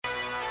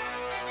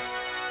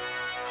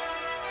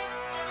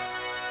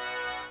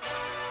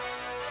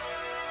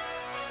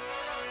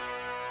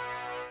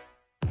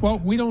Well,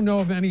 we don't know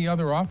of any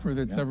other offer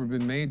that's ever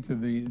been made to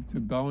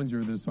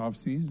Bellinger this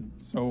offseason.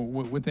 So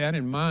with that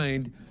in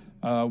mind,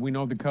 we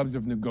know the Cubs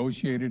have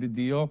negotiated a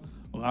deal.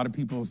 A lot of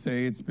people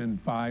say it's been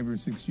 5 or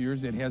 6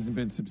 years. It hasn't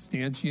been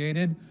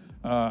substantiated.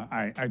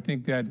 I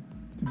think that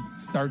to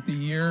start the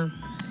year,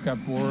 Scott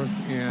Boras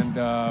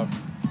and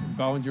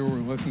Bellinger were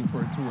looking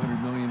for a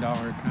 $200 million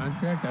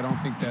contract. I don't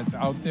think that's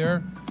out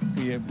there.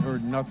 We have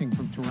heard nothing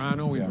from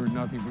Toronto. We've heard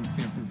nothing from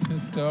San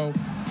Francisco.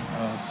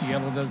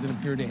 Seattle doesn't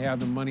appear to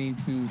have the money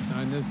to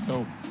sign this.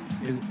 So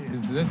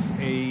is this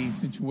a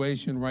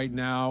situation right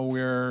now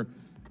where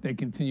they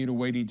continue to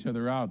wait each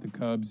other out, the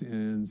Cubs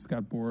and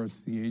Scott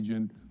Boras, the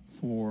agent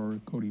for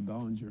Cody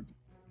Bellinger?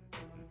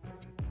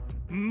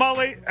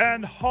 Mulligan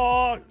and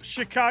Haugh,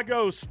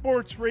 Chicago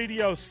Sports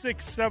Radio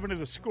 6-7 of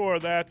the Score.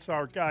 That's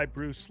our guy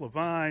Bruce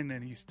Levine,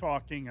 and he's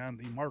talking on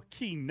the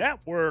Marquee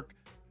Network,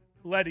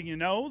 letting you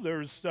know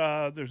there's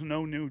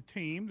no new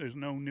team, there's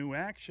no new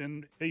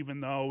action,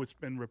 even though it's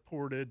been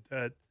reported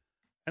that,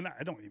 and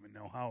I don't even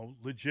know how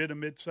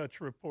legitimate such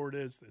a report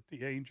is, that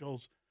the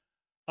Angels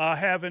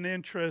have an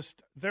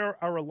interest.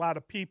 There are a lot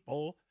of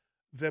people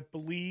that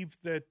believe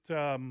that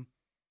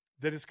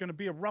that it's going to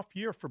be a rough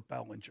year for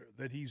Bellinger,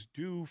 that he's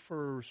due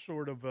for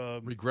sort of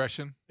a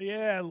regression.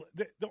 Yeah,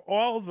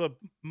 all the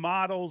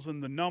models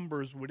and the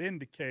numbers would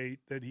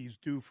indicate that he's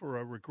due for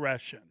a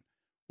regression,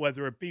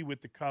 whether it be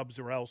with the Cubs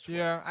or elsewhere.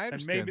 Yeah, I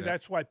understand. And maybe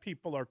that's why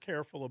people are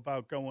careful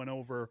about going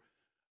over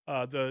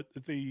the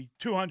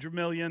 $200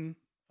 million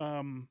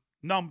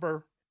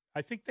number.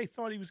 I think they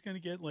thought he was going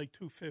to get like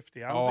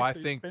 $250. I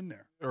think been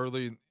there.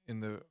 Early in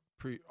the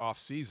off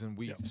season,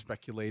 we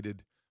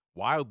speculated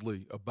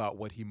wildly about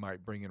what he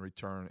might bring in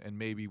return, and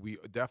maybe we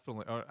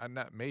definitely,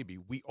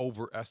 we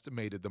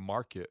overestimated the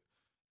market.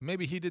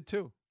 Maybe he did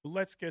too.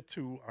 Let's get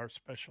to our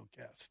special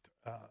guest.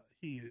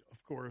 He,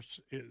 of course,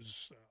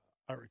 is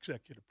our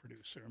executive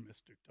producer,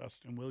 Mr.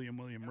 Dustin William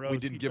Rose. We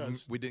didn't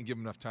give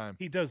him enough time.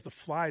 He does the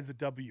Fly the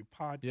W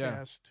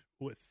podcast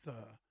with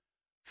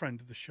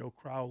friend of the show,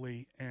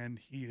 Crowley, and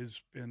he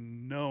has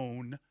been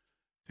known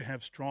to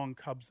have strong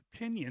Cubs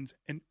opinions.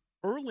 And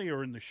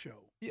earlier in the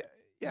show,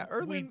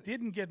 we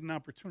didn't get an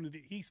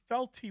opportunity. He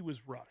felt he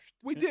was rushed.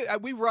 We did.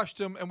 We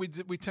rushed him, and we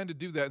tend to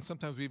do that, and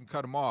sometimes we even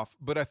cut him off.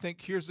 But I think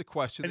here's the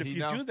question. And if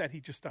you do that, he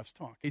just stops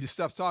talking. He just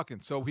stops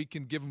talking, so we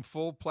can give him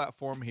full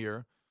platform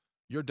here.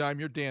 Your dime,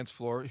 your dance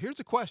floor. Here's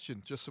a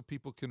question, just so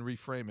people can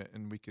reframe it,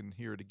 and we can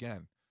hear it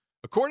again.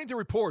 According to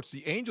reports,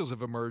 the Angels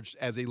have emerged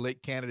as a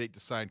late candidate to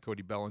sign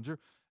Cody Bellinger.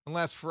 And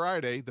last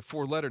Friday, the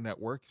Four-Letter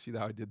Network, see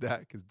how I did that?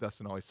 Because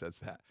Dustin always says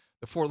that.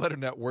 The Four-Letter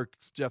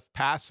Network's Jeff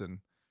Passan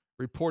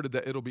reported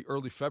that it'll be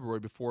early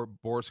February before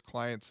Boras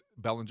clients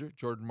Bellinger,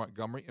 Jordan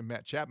Montgomery, and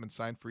Matt Chapman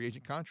sign free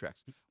agent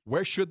contracts.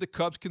 Where should the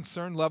Cubs'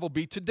 concern level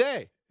be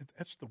today?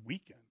 That's the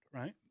weekend,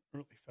 right?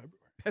 Early February.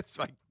 That's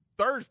like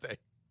Thursday.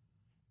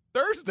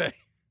 Thursday.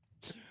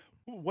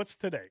 What's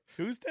today?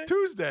 Tuesday?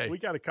 Tuesday. We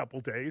got a couple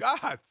days.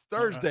 God,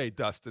 Thursday,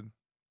 Dustin.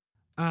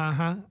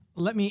 Uh-huh.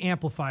 Let me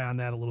amplify on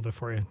that a little bit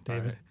for you,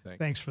 David. Right,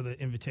 thanks for the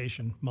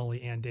invitation,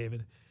 Mully and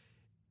David.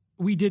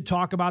 We did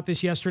talk about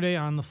this yesterday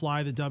on the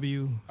Fly the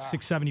W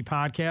 670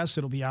 podcast.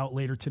 It'll be out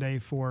later today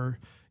for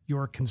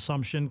your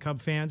consumption, Cub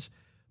fans.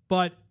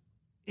 But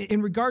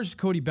in regards to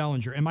Cody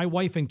Bellinger, and my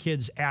wife and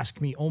kids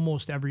ask me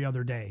almost every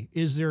other day,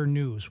 is there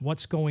news?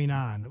 What's going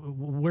on?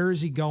 Where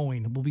is he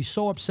going? We'll be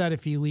so upset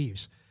if he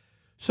leaves.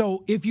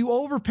 So if you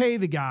overpay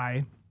the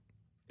guy,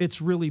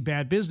 it's really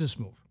bad business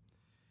move.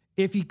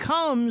 If he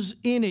comes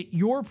in at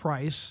your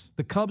price,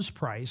 the Cubs'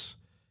 price,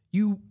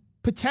 you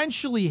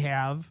potentially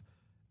have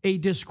a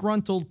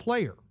disgruntled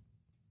player.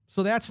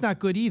 So that's not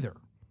good either,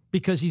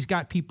 because he's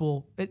got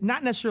people,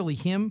 not necessarily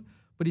him,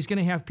 but he's going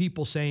to have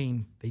people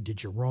saying, they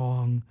did you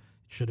wrong,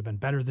 should have been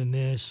better than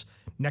this,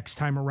 next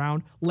time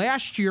around.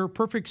 Last year,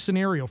 perfect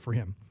scenario for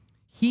him.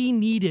 He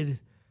needed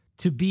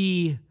to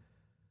be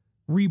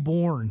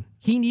reborn.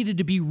 He needed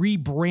to be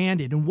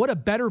rebranded. And what a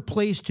better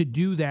place to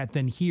do that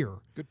than here.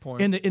 Good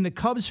point. And the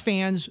Cubs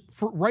fans,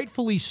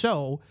 rightfully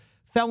so,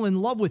 fell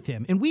in love with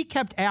him. And we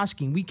kept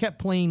asking, we kept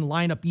playing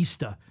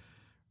lineup-ista.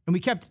 And we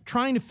kept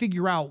trying to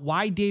figure out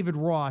why David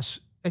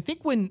Ross, I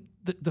think when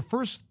the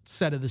first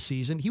set of the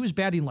season, he was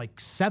batting like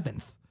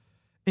 7th.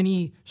 And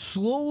he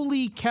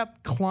slowly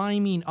kept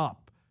climbing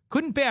up.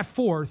 Couldn't bat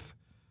 4th,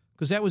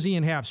 because that was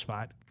Ian Happ's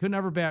spot. Could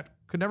never bat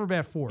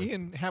 4th.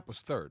 Ian Happ was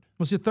 3rd.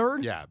 Was it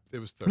 3rd? Yeah, it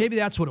was 3rd. Maybe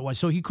that's what it was.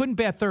 So he couldn't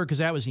bat 3rd because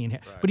that was Ian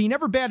Happ. Right. But he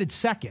never batted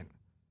 2nd.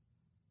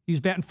 He was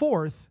batting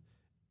 4th.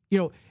 You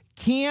know,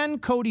 can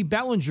Cody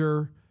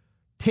Bellinger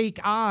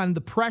take on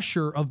the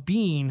pressure of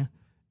being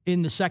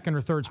in the 2nd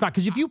or 3rd spot?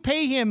 Because if you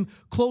pay him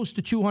close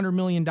to $200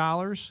 million,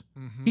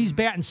 he's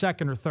batting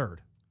 2nd or 3rd.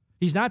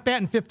 He's not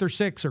batting 5th or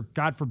 6th or,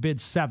 God forbid,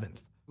 7th,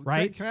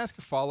 right? Can I ask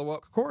a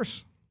follow-up? Of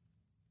course.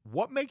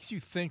 What makes you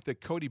think that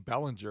Cody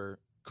Bellinger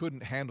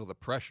couldn't handle the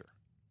pressure?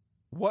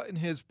 What in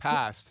his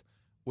past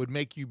would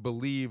make you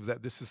believe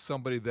that this is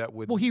somebody that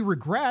would? Well, he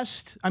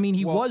regressed. I mean,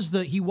 he was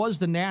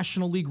the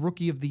National League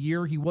Rookie of the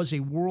Year. He was a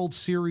World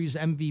Series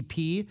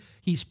MVP.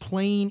 He's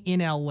playing in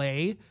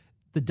LA.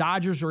 The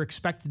Dodgers are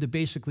expected to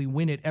basically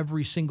win it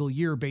every single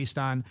year based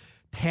on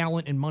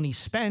talent and money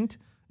spent,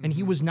 and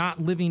he was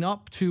not living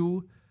up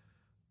to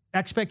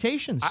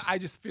expectations. I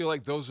just feel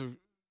like those are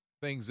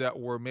things that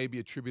were maybe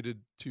attributed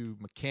to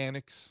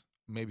mechanics,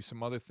 maybe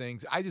some other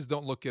things. I just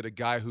don't look at a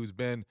guy who's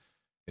been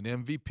an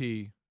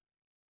MVP,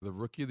 the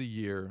Rookie of the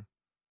Year,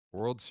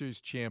 World Series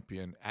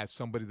champion as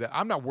somebody that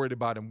I'm not worried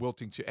about him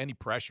wilting to any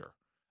pressure.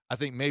 I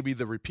think maybe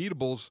the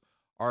repeatables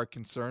are a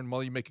concern.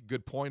 Well, you make a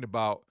good point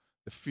about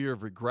the fear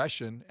of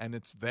regression, and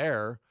it's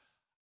there.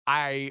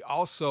 I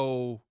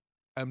also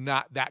am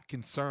not that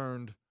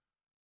concerned,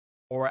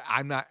 or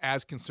I'm not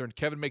as concerned.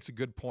 Kevin makes a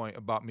good point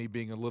about me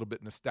being a little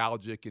bit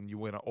nostalgic and you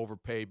want to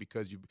overpay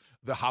because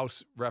the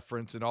house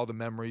reference and all the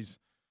memories.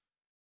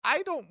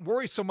 I don't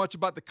worry so much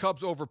about the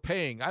Cubs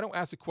overpaying. I don't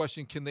ask the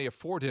question, can they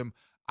afford him?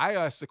 I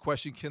ask the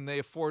question, can they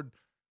afford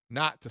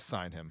not to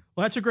sign him?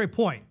 Well, that's a great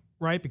point,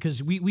 right?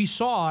 Because we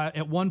saw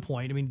at one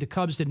point, I mean, the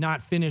Cubs did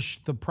not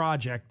finish the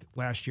project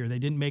last year. They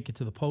didn't make it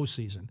to the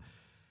postseason.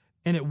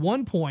 And at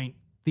one point,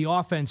 the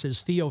offense,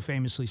 as Theo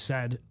famously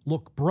said,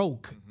 looked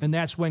broke. And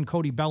that's when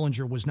Cody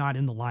Bellinger was not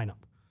in the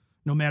lineup,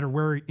 no matter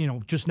where,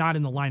 just not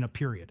in the lineup,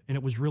 period. And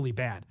it was really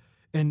bad.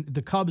 And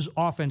the Cubs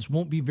offense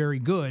won't be very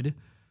good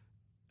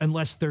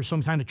unless there's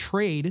some kind of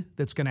trade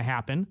that's going to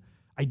happen.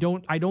 I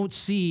don't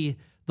see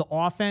the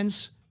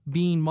offense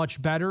being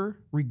much better,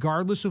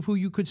 regardless of who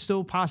you could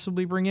still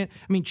possibly bring in.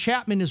 I mean,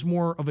 Chapman is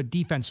more of a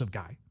defensive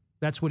guy.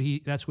 That's what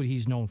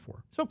he's known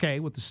for. It's okay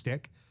with the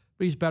stick,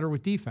 but he's better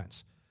with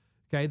defense.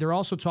 Okay, they're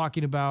also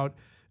talking about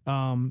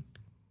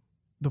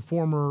the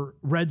former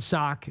Red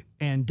Sox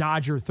and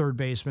Dodger third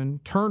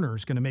baseman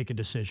Turner's going to make a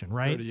decision,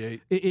 right?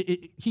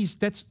 38.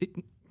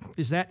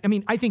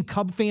 I think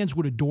Cub fans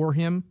would adore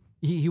him.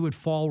 He would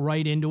fall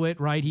right into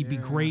it, right? He'd be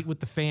great with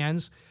the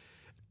fans.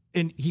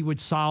 And he would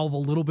solve a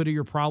little bit of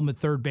your problem at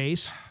third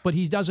base, but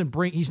he's not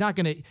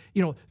going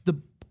to, the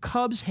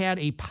Cubs had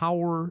a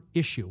power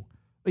issue.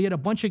 He had a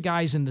bunch of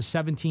guys in the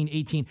 17,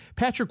 18.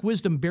 Patrick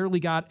Wisdom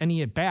barely got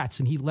any at bats,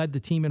 and he led the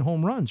team in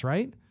home runs,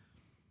 right?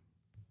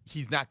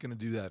 He's not going to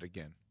do that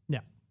again. Yeah.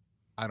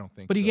 I don't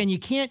think but so. Again, you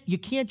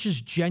can't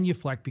just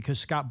genuflect because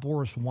Scott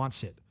Boras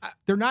wants it.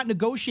 They're not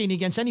negotiating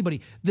against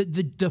anybody.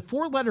 The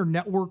four-letter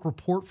network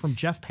report from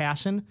Jeff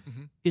Passan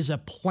is a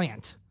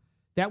plant.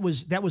 That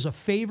was a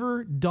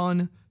favor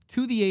done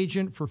to the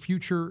agent for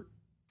future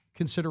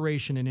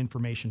consideration and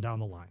information down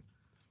the line.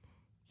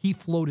 He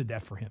floated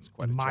that for him,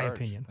 in my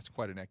opinion. That's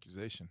quite an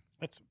accusation.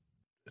 It's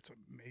a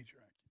major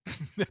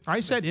accusation. I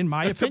said in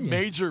my opinion.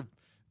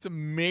 It's a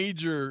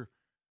major.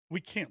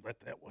 We can't let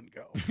that one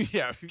go.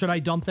 Yeah. Should I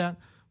dump that?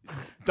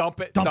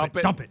 Dump it.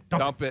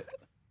 Dump it.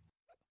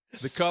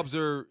 The Cubs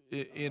are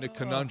in a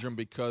conundrum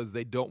because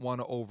they don't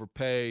want to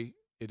overpay.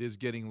 It is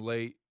getting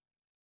late.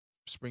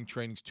 Spring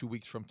training's 2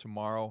 weeks from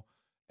tomorrow.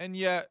 And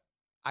yet,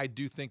 I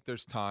do think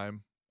there's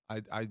time.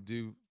 I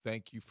do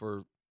thank you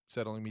for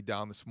settling me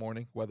down this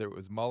morning, whether it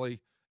was Mully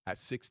at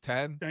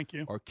 6:10 Thank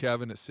you. or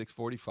Kevin at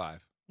 6:45.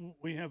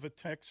 We have a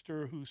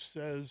texter who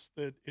says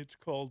that it's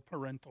called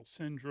parental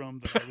syndrome,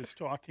 that I was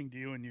talking to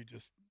you and you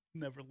just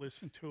never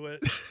listened to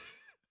it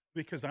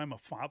because I'm a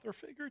father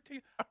figure to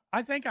you.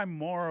 I think I'm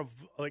more of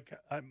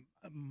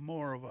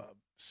a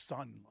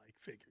son-like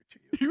figure to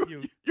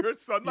you. You're a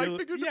son-like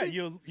figure to me?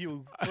 Yeah,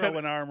 you throw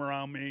an arm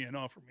around me and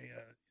offer me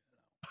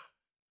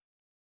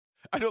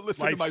I don't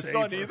listen to my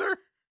son lifesaver. either.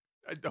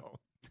 I don't.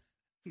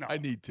 No, I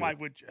need to. Why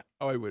would you?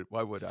 Oh, I would.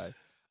 Why would I?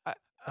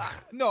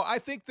 No, I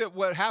think that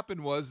what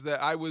happened was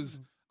that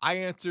I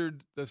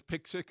answered the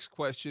pick six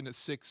question at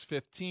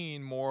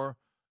 6:15 more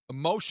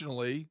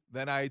emotionally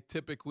than I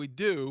typically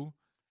do.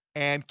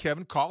 And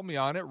Kevin called me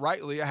on it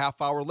rightly a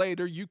half hour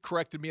later. You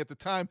corrected me at the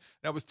time,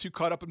 and I was too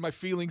caught up in my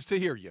feelings to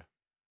hear you.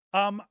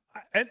 And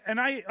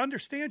I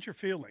understand your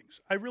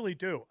feelings. I really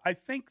do. I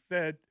think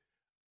that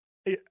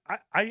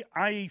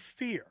I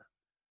fear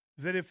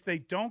that if they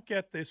don't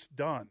get this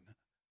done,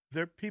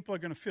 people are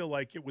going to feel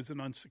like it was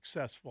an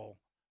unsuccessful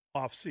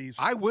offseason.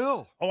 I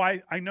will. Oh,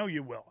 I know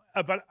you will.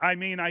 But, I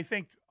mean, I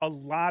think a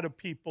lot of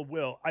people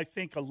will. I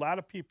think a lot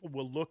of people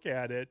will look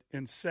at it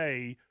and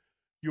say,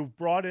 you've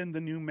brought in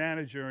the new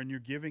manager and you're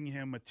giving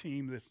him a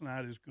team that's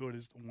not as good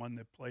as the one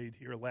that played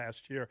here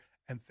last year,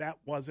 and that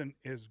wasn't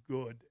as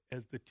good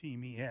as the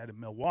team he had in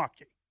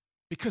Milwaukee.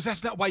 Because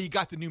that's not why you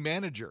got the new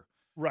manager.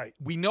 Right.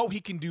 We know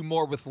he can do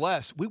more with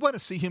less. We want to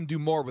see him do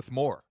more with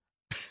more.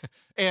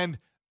 And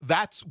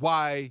that's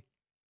why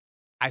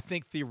I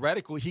think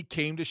theoretically he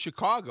came to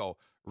Chicago.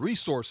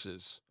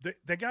 Resources.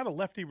 They got a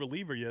lefty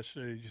reliever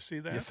yesterday. Did you see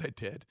that? Yes, I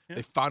did. Yeah.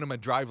 They found him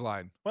at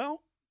Driveline.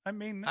 Well, I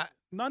mean,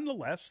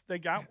 nonetheless, they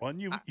got one.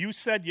 You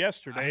said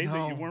yesterday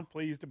that you weren't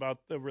pleased about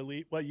the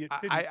reliever. Well, you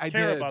didn't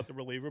care about the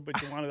reliever,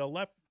 but you wanted a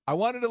lefty. I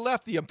wanted a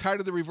lefty. I'm tired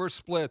of the reverse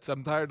splits.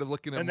 I'm tired of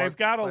looking at. And they've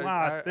got a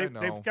lot.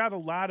 They've got a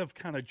lot of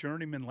kind of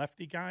journeyman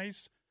lefty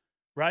guys,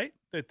 right?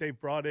 That they've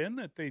brought in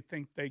that they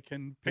think they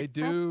can pick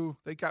They do.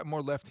 They got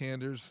more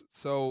left-handers.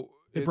 So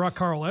they brought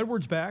Carl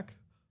Edwards back.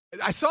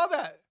 I saw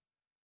that.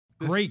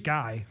 Great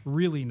guy.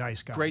 Really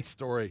nice guy. Great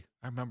story.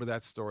 I remember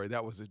that story.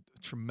 That was a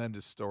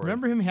tremendous story.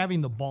 Remember him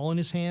having the ball in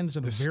his hands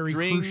in a very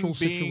crucial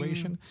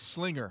situation?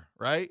 Slinger,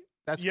 right?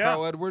 That's Yeah.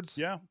 Carl Edwards?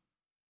 Yeah.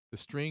 The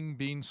string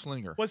bean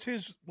slinger. Was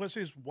his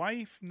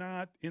wife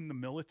not in the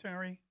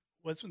military?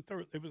 Wasn't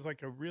there? It was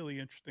like a really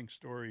interesting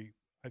story,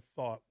 I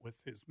thought,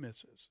 with his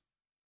missus.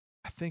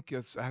 I think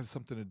it has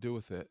something to do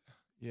with it.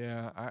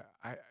 Yeah,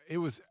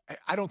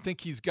 I don't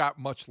think he's got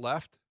much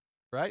left,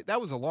 right? That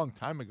was a long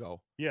time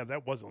ago. Yeah,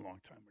 that was a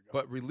long time ago.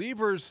 But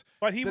relievers.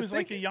 But he was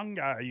like a young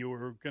guy you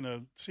were going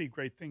to see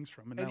great things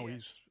from, and now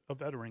he's a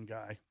veteran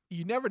guy.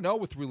 You never know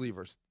with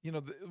relievers. You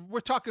know, we're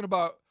talking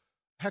about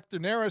Hector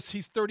Neris.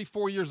 He's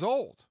 34 years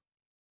old,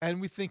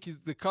 and we think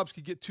the Cubs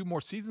could get 2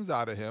 more seasons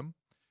out of him.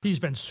 He's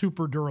been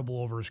super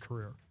durable over his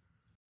career.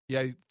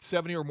 Yeah,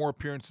 70 or more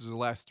appearances in the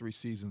last 3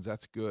 seasons.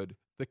 That's good.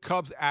 The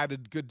Cubs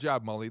added, good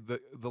job, Mully.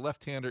 The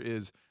left-hander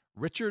is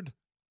Richard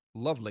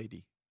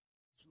Lovelady.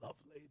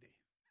 Lovelady.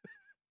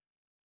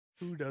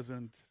 Who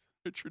doesn't?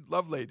 Richard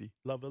Lovelady.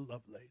 Love a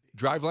Lovelady.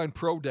 Driveline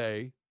Pro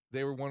Day,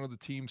 they were one of the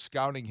teams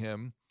scouting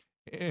him,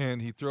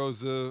 and he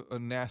throws a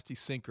nasty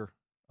sinker,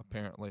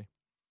 apparently,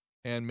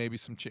 and maybe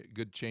some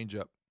good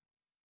changeup.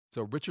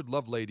 So Richard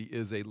Lovelady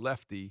is a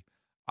lefty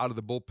out of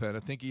the bullpen.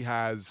 I think he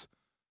has,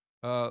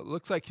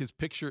 looks like his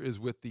picture is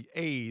with the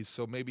A's,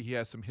 so maybe he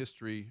has some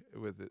history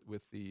with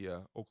the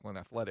Oakland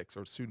Athletics,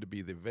 or soon to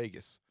be the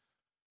Vegas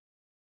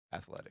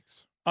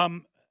Athletics.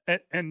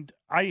 And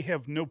I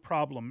have no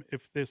problem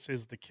if this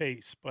is the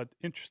case, but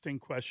interesting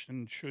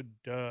question: should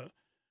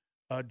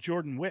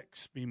Jordan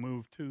Wicks be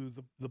moved to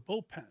the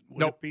bullpen?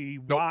 Would it be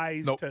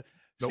wise to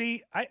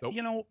see?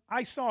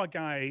 I saw a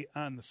guy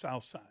on the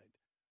South Side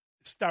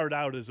start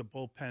out as a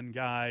bullpen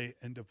guy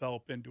and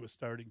develop into a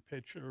starting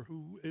pitcher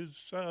who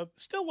is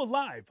still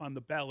alive on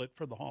the ballot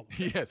for the Hall of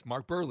Fame. Yes,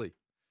 Mark Burley.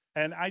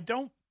 And I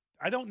don't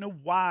know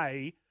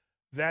why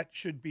that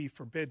should be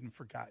forbidden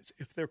for guys.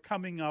 If they're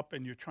coming up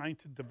and you're trying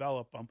to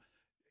develop them,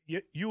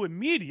 you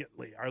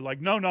immediately are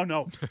like,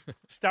 no,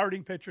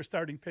 starting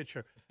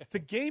pitcher. The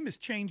game is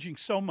changing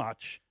so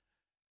much,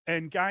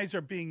 and guys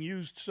are being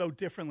used so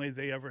differently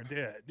than they ever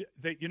did,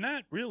 that you're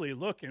not really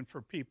looking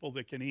for people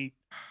that can eat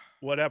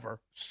whatever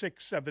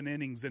 6-7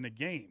 innings in a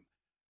game.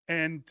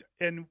 And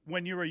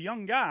when you're a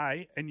young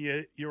guy and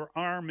your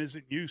arm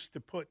isn't used to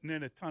putting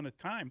in a ton of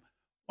time,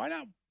 why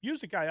not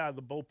use a guy out of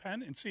the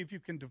bullpen and see if you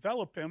can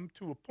develop him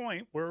to a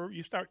point where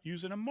you start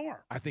using him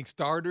more? I think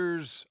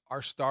starters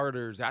are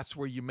starters. That's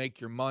where you make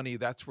your money.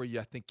 That's where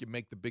I think you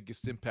make the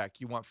biggest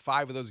impact. You want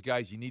 5 of those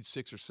guys. You need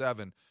 6 or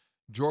 7.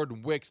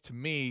 Jordan Wicks, to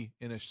me,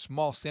 in a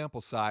small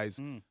sample size,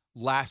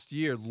 last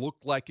year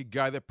looked like a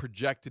guy that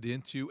projected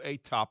into a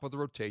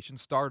top-of-the-rotation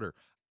starter.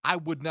 I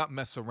would not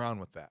mess around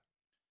with that.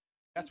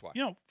 That's why.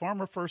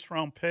 Former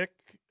first-round pick,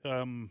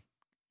 done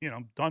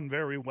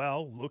very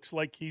well. Looks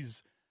like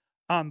he's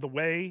on the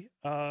way.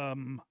 I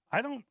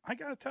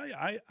got to tell you,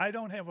 I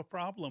don't have a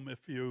problem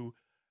if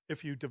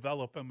you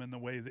develop him in the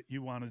way that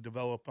you want to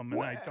develop him.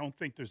 And I don't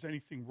think there's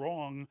anything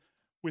wrong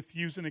with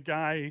using a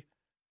guy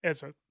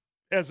as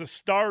a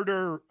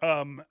starter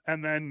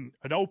and then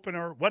an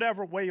opener,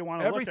 whatever way you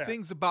want to look at it.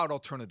 Everything's about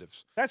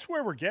alternatives. That's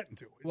where we're getting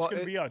to. It's going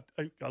to be a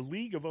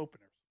league of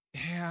openers.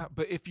 Yeah,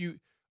 but if you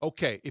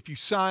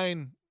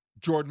sign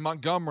Jordan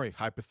Montgomery,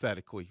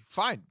 hypothetically,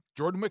 fine.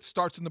 Jordan Wicks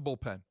starts in the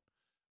bullpen.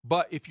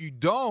 But if you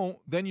don't,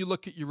 then you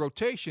look at your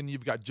rotation.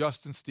 You've got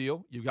Justin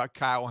Steele. You've got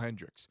Kyle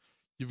Hendricks.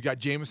 You've got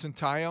Jamison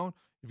Tyone.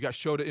 You've got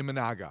Shota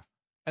Imanaga.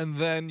 And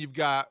then you've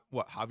got,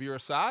 Javier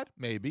Assad?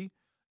 Maybe.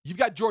 You've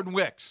got Jordan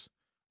Wicks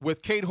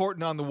with Cade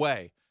Horton on the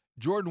way.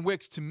 Jordan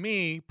Wicks, to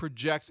me,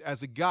 projects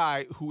as a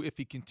guy who, if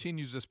he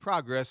continues this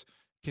progress,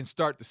 can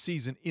start the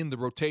season in the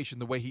rotation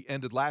the way he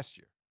ended last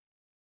year.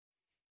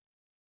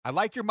 I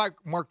like your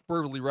Mark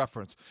Burley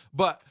reference.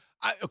 But,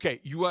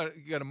 you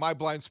got a my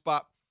blind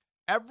spot.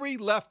 Every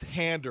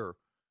left-hander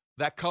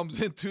that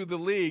comes into the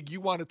league, you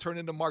want to turn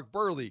into Mark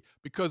Burley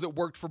because it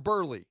worked for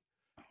Burley.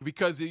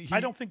 Because I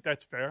don't think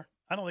that's fair.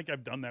 I don't think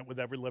I've done that with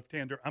every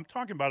left-hander. I'm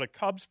talking about a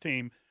Cubs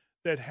team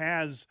that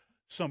has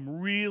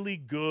some really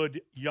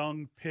good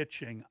young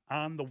pitching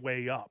on the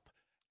way up.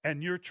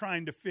 And you're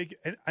trying to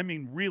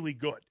really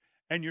good.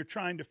 And you're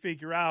trying to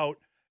figure out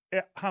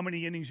how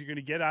many innings you're going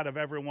to get out of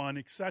everyone,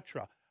 et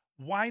cetera.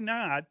 Why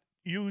not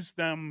use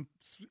them?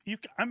 You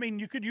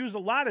could use a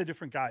lot of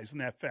different guys in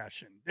that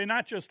fashion. They're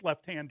not just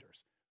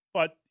left-handers,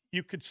 but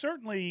you could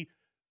certainly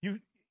you're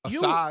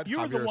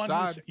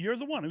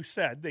the one who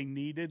said they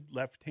needed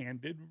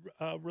left-handed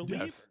relievers.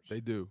 Yes,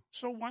 they do.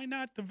 So why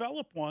not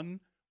develop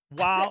one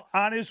while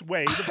on his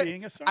way to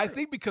being a starter? I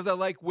think because I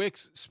like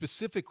Wicks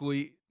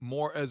specifically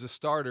more as a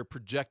starter,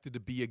 projected to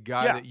be a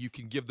guy that you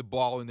can give the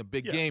ball in a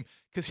big game,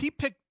 because he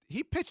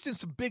pitched in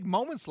some big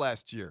moments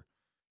last year.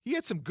 He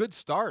had some good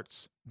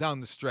starts down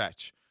the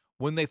stretch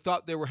when they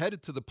thought they were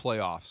headed to the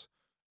playoffs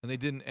and they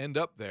didn't end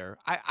up there.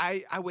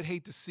 I would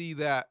hate to see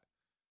that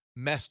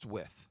messed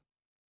with.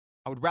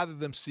 I'd rather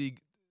see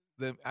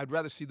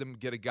them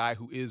get a guy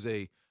who is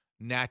a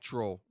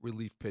natural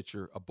relief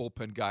pitcher, a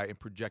bullpen guy, and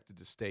projected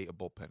to stay a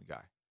bullpen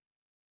guy.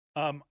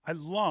 I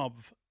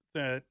love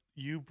that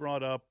you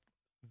brought up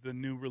the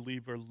new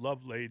reliever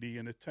Love Lady,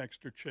 and a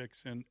texter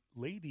checks in,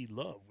 Lady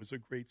Love was a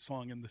great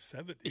song in the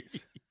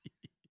 70s.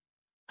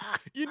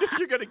 You knew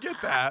you're going to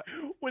get that.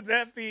 Would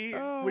that be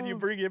when you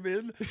bring him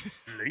in?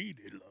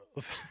 Lady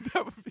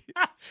Love.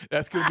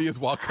 That's going to be his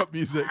walk-up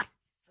music.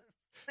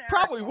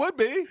 Probably would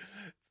be.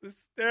 It's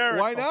hysterical.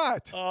 Why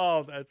not?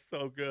 Oh, that's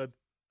so good.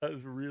 That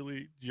is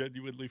really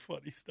genuinely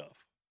funny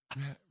stuff.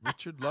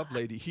 Richard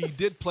Lovelady. He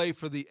did play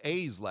for the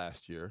A's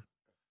last year,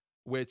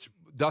 which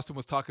Dustin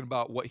was talking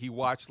about what he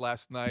watched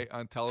last night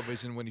on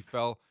television when he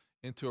fell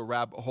into a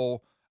rabbit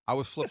hole. I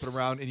was flipping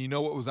around, and you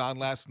know what was on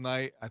last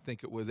night? I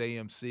think it was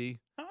AMC.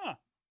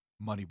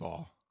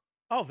 Moneyball.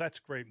 Oh, that's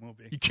a great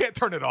movie. You can't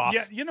turn it off.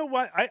 Yeah, you know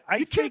what?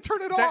 You can't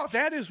turn it off.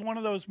 That is one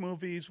of those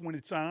movies, when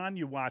it's on,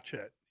 you watch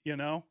it, you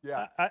know?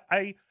 Yeah.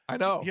 I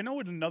know. You know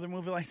what, another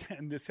movie like that,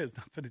 and this has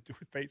nothing to do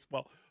with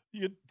baseball.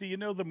 Do you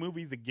know the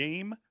movie The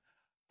Game?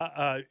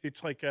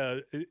 It's like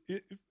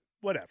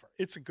whatever.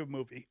 It's a good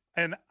movie.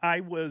 And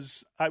I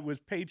was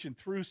paging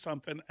through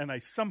something, and I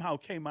somehow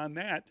came on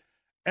that.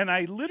 And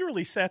I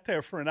literally sat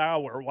there for an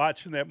hour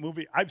watching that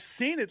movie. I've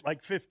seen it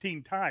like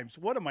 15 times.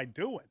 What am I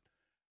doing?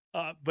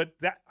 But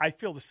that I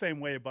feel the same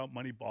way about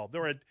Moneyball.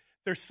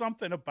 There's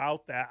something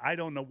about that. I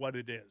don't know what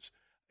it is.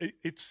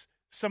 It's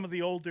some of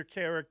the older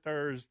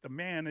characters, the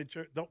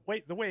manager, the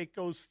way it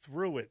goes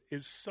through it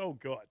is so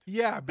good.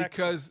 Yeah,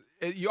 because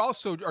you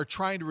also are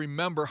trying to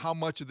remember how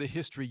much of the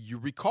history you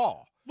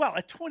recall. Well,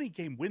 a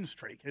 20-game win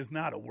streak is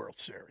not a World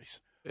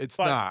Series. It's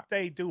but not.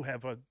 They do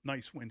have a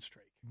nice win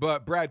streak.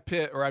 But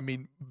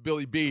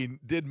Billy Beane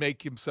did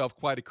make himself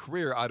quite a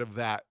career out of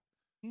that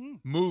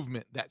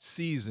movement, that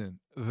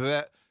season,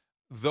 the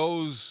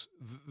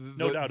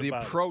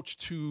approach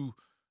to,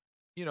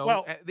 the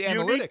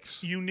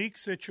analytics. Unique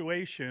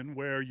situation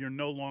where you're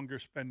no longer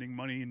spending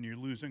money and you're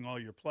losing all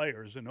your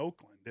players in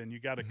Oakland, and you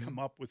got to come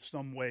up with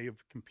some way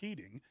of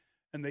competing,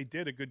 and they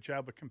did a good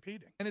job of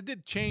competing. And it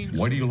did change.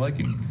 Why do you like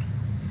him?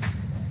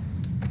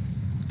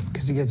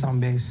 Because he gets on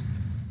base.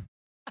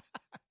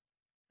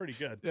 Pretty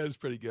good. That is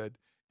pretty good.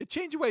 It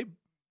changed the way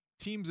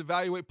teams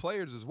evaluate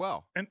players as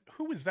well. And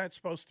who is that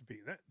supposed to be?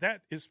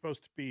 That is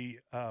supposed to be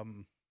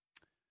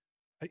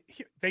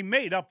they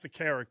made up the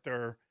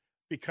character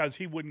because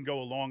he wouldn't go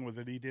along with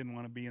it. He didn't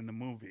want to be in the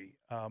movie.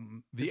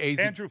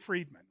 Andrew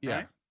Friedman,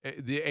 right?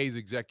 The A's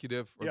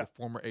executive or the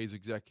former A's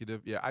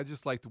executive. Yeah, I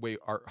just like the way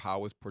Art Howe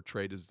was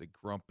portrayed as the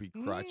grumpy,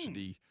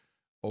 crotchety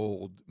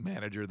old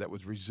manager that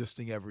was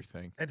resisting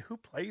everything. And who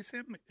plays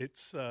him?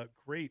 It's a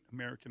great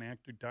American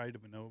actor, died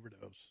of an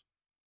overdose.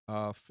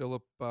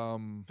 Philip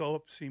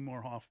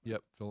Seymour Hoffman.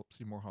 Yep, Philip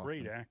Seymour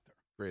Hoffman.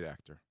 Great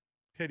actor.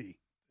 Pity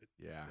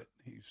that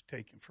he's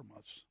taken from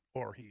us,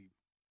 or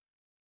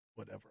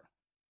whatever.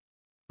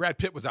 Brad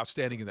Pitt was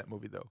outstanding in that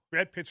movie, though.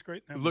 Brad Pitt's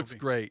great in that Looks movie.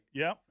 great.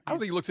 Yeah. I don't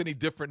think he looks any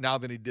different now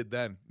than he did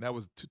then. That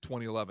was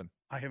 2011.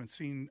 I haven't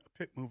seen a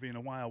Pitt movie in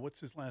a while. What's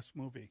his last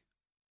movie?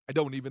 I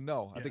don't even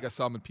know. I think I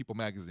saw him in People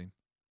magazine.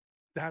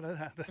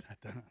 Yeah,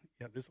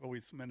 there's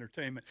always some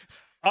entertainment.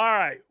 All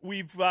right,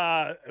 we've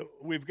got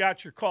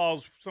your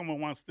calls.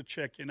 Someone wants to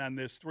check in on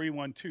this.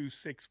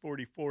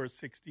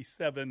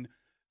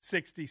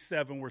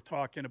 312-644-6767. We're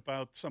talking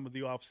about some of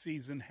the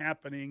off-season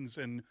happenings.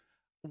 And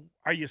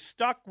are you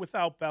stuck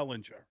without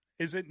Bellinger?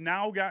 Is it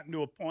now gotten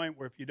to a point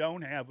where if you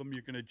don't have him,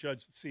 you're going to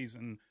judge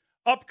the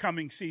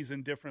upcoming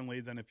season differently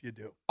than if you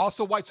do?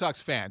 Also, White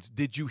Sox fans,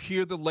 did you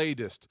hear the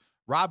latest?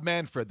 Rob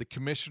Manfred, the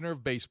commissioner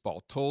of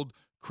baseball, told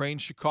Crane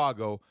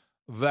Chicago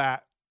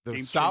that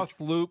the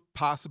South Loop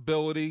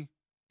possibility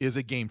is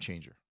a game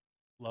changer.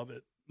 Love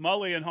it.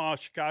 Mulligan and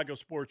Haugh, Chicago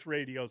Sports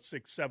Radio,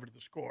 6-7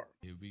 The Score.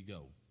 Here we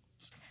go.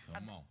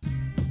 Come on.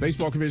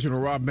 Baseball Commissioner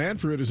Rob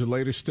Manfred is the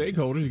latest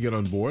stakeholder to get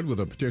on board with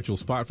a potential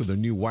spot for the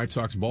new White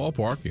Sox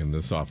ballpark in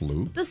the South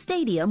Loop. The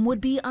stadium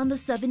would be on the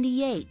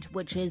 78,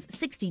 which is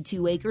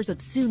 62 acres of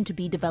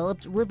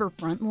soon-to-be-developed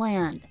riverfront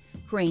land.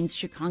 Crane's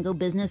Chicago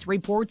Business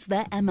reports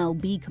that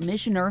MLB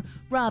Commissioner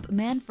Rob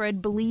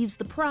Manfred believes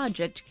the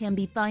project can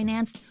be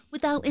financed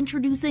without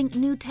introducing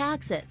new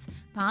taxes,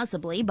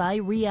 possibly by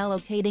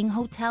reallocating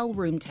hotel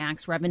room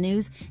tax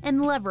revenues and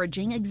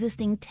leveraging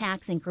existing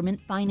tax increment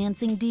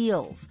financing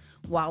deals.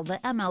 While the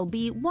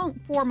MLB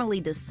won't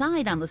formally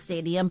decide on the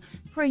stadium,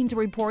 Cranes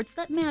reports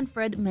that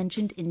Manfred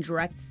mentioned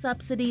indirect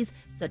subsidies,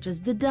 such as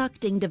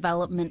deducting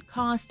development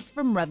costs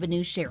from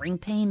revenue-sharing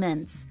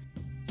payments.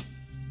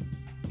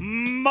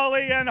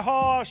 Mulligan and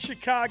Haugh,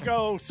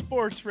 Chicago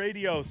Sports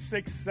Radio,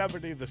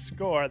 670 The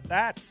Score.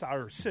 That's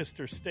our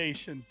sister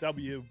station,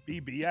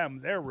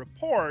 WBBM. Their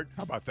report.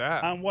 How about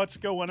that? On what's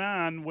going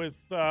on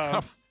with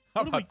how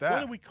about that?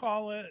 What do we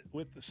call it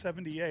with the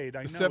 78?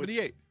 I know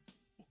 78.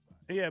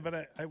 Yeah,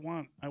 but I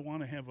want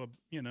to have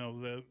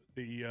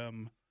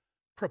the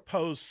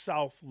proposed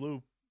South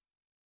Loop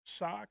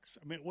Sox.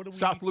 I mean, what do we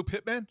South Loop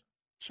Hitman?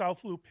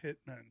 South Loop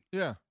Hitman.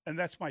 Yeah, and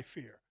that's my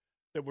fear.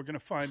 That we're going to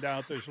find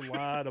out there's a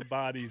lot of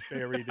bodies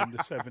buried in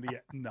the 78.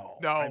 No,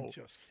 I'm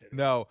just kidding.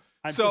 No.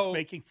 I'm just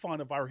making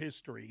fun of our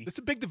history. It's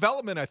a big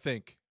development, I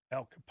think.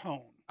 Al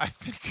Capone. I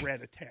think.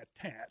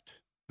 Rat-a-tat-tat.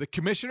 The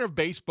commissioner of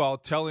baseball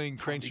telling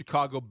Crane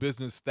Chicago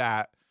Business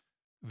that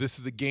this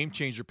is a game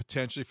changer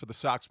potentially for the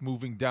Sox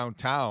moving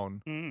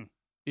downtown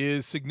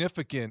is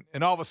significant.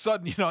 And all of a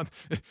sudden,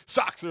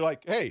 Sox are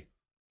like, hey,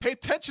 pay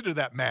attention to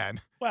that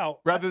man.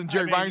 Well, rather than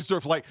Jerry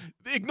Reinsdorf, like,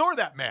 ignore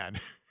that man.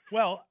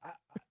 Well,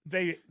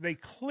 they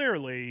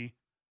clearly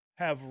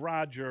have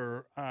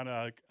Roger on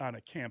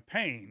a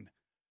campaign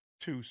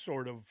to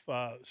sort of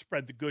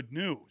spread the good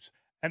news.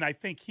 And I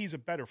think he's a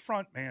better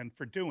front man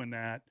for doing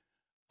that.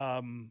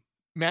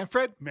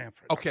 Manfred?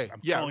 Okay.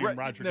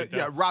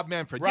 Rob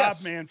Manfred. Rob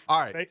yes. Manfred.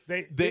 All right.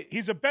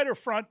 He's a better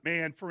front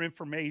man for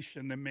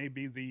information than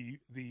maybe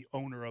the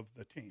owner of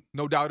the team.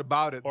 No doubt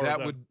about it. Or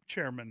the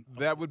chairman.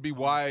 That would be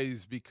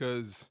wise,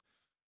 because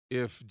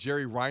if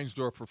Jerry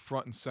Reinsdorf were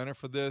front and center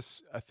for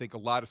this, I think a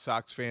lot of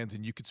Sox fans,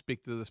 and you could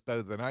speak to this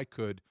better than I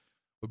could,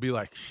 would be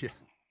like, yeah,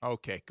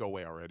 okay, go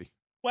away already.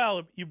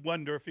 Well, you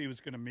wonder if he was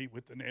going to meet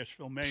with the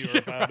Nashville mayor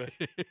about it.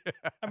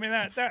 I mean,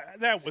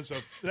 that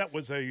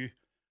was a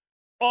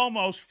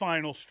almost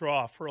final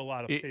straw for a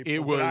lot of people. It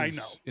was that I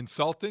know.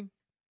 Insulting.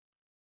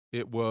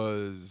 It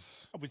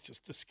was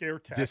just a scare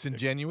tactic.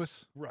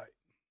 Disingenuous. Right.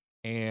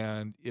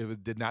 And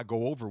it did not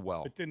go over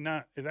well. It did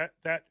not.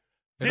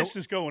 This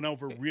is going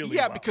over really well.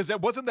 Yeah, because that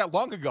wasn't that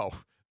long ago.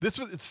 This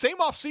was the same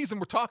offseason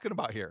we're talking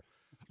about here.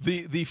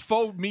 The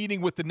faux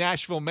meeting with the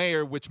Nashville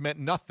mayor, which meant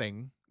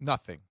nothing.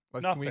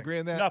 Can we agree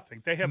on that?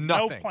 Nothing. They have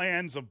no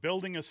plans of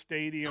building a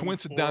stadium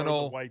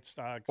coincidental, for the White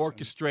Sox.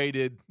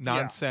 Orchestrated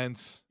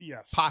nonsense,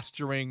 yes.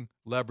 Posturing,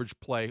 leverage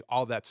play,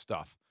 all that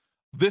stuff.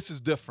 This is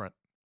different.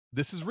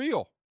 This is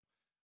real.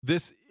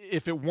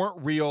 If it weren't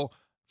real,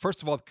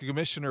 first of all, the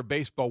commissioner of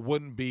baseball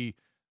wouldn't be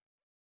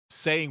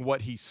saying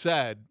what he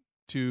said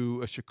to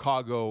a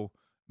Chicago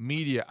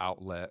media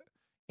outlet.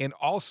 And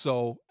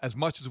also, as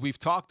much as we've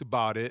talked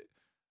about it,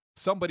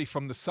 somebody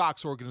from the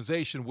Sox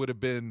organization would have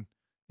been,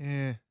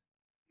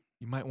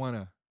 you might want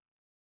to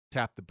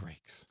tap the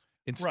brakes.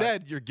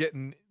 Instead, You're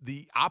getting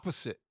the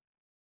opposite.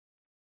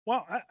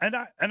 Well, and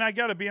I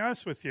got to be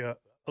honest with you.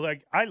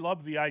 Like, I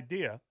love the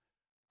idea.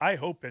 I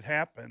hope it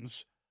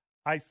happens.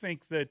 I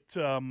think that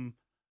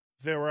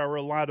there are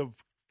a lot of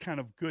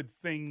kind of good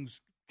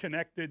things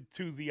connected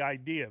to the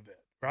idea of it,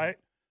 right?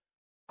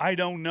 I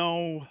don't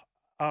know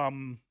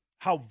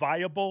how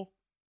viable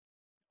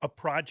a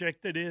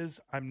project it is.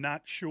 I'm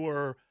not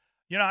sure.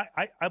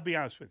 I'll be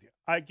honest with you.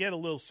 I get a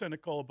little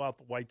cynical about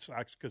the White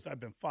Sox because I've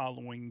been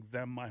following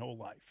them my whole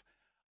life.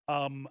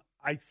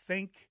 I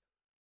think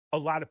a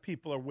lot of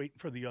people are waiting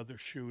for the other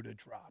shoe to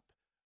drop.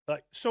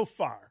 So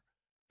far,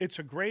 it's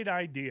a great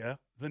idea.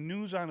 The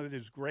news on it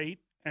is great.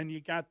 And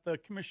you got the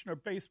commissioner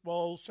of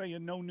baseball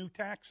saying no new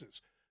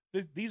taxes.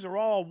 These are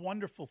all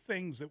wonderful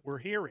things that we're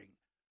hearing.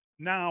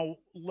 Now,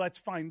 let's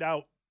find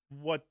out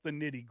what the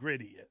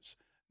nitty-gritty is.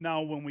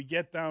 Now, when we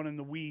get down in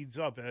the weeds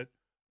of it,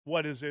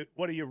 what is it?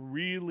 What are you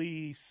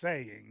really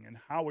saying, and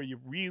how are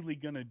you really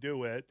going to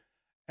do it?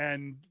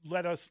 And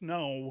let us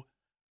know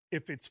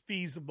if it's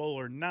feasible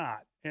or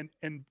not. And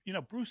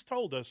Bruce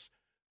told us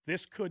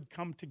this could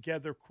come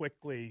together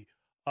quickly.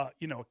 A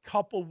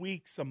couple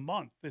weeks, a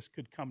month, this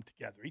could come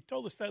together. He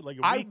told us that like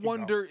a week ago. I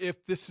wonder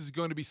if this is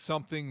going to be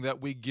something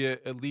that we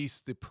get at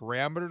least the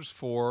parameters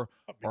for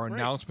or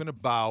announcement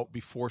about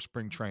before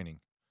spring training.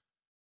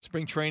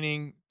 Spring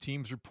training,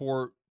 teams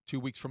report 2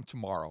 weeks from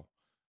tomorrow.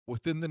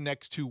 Within the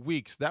next 2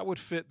 weeks, that would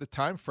fit the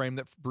time frame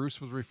that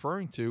Bruce was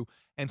referring to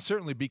and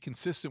certainly be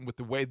consistent with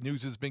the way the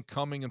news has been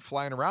coming and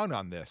flying around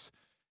on this.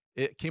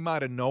 It came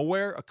out of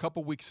nowhere a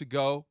couple weeks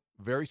ago.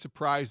 Very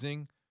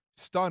surprising,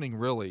 stunning,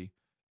 really.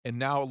 And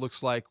now it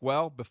looks like,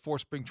 well, before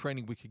spring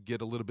training, we could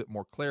get a little bit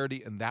more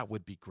clarity, and that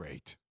would be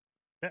great.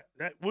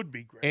 That would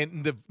be great.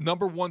 And the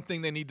number one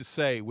thing they need to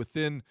say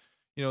within,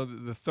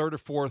 the third or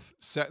fourth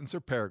sentence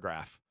or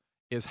paragraph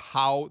is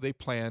how they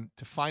plan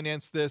to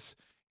finance this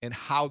and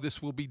how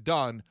this will be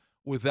done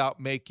without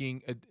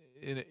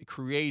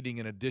creating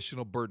an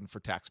additional burden for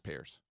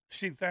taxpayers.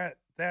 See, that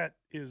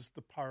is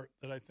the part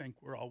that I think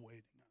we're all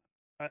waiting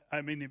on.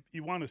 I mean, if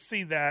you want to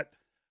see that,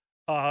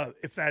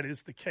 if that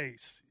is the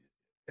case.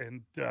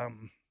 And,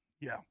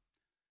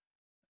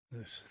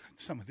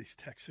 some of these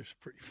texters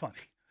are pretty funny.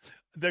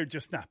 They're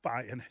just not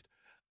buying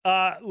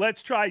it.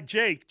 Let's try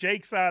Jake.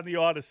 Jake's on the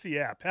Odyssey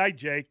app. Hi,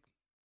 Jake.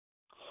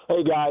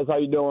 Hey, guys. How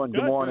you doing?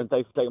 Good morning.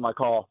 Thanks for taking my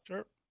call.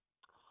 Sure.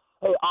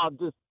 Hey, I'm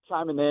just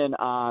chiming in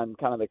on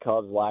kind of the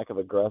Cubs' lack of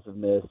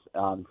aggressiveness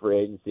on free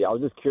agency. I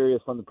was just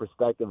curious from the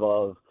perspective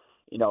of,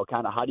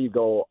 kind of how do you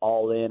go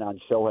all in on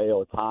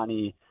Shohei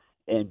Ohtani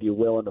and be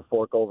willing to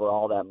fork over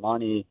all that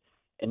money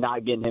and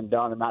not getting him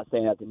done? I'm not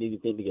saying that's an easy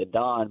thing to get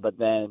done, but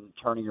then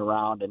turning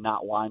around and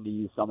not wanting to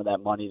use some of that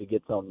money to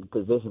get some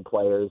position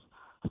players,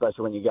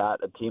 especially when you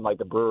got a team like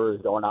the Brewers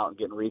going out and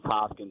getting Rhys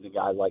Hoskins and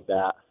guys like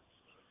that.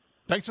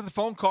 Thanks for the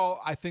phone call.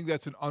 I think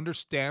that's an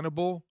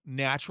understandable,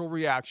 natural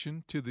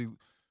reaction to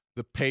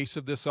the pace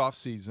of this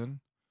offseason.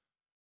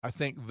 I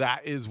think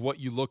that is what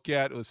you look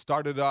at. It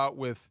started out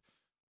with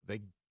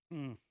they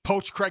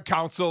poached Craig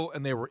Counsell,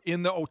 and they were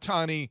in the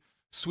Ohtani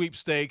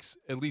sweepstakes.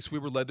 At least we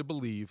were led to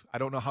believe. I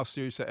don't know how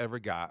serious that ever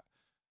got.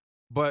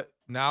 But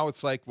now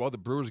it's like, well, the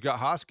Brewers got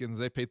Hoskins.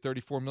 They paid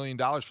 $34 million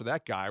for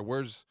that guy.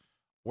 Where's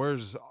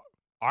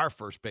our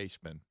first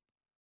baseman?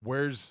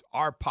 Where's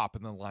our pop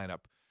in the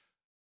lineup?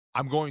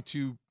 I'm going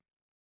to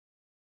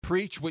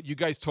preach what you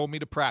guys told me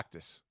to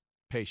practice.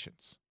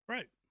 Patience.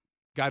 Right.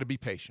 Got to be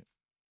patient.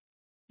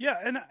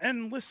 Yeah,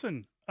 and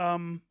listen,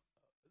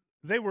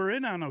 they were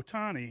in on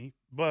Ohtani,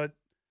 but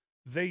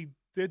they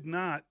did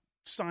not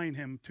sign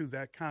him to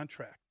that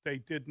contract. They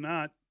did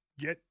not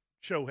get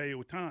Shohei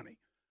Ohtani.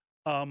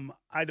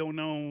 I don't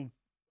know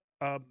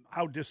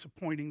how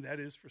disappointing that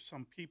is for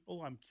some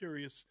people. I'm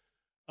curious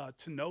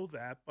to know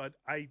that, but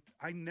I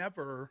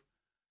never,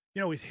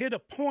 it hit a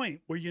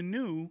point where you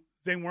knew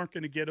they weren't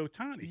going to get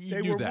Ohtani.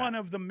 They were one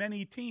of the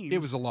many teams. It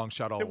was a long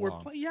shot all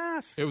along.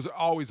 Yes. It was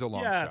always a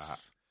long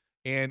shot.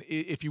 And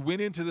if you went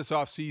into this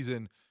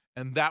offseason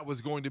and that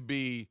was going to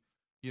be,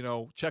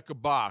 check a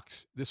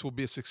box, this will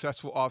be a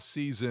successful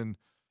offseason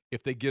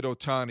if they get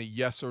Ohtani,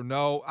 yes or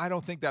no, I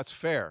don't think that's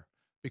fair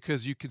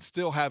because you can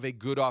still have a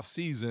good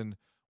offseason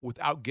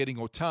without getting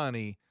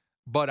Ohtani,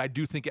 but I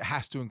do think it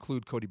has to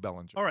include Cody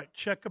Bellinger. All right,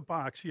 check a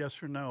box,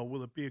 yes or no.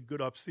 Will it be a good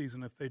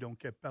offseason if they don't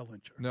get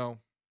Bellinger? No.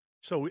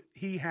 So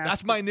he has.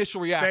 That's my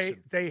initial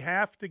reaction. They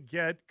have to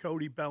get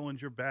Cody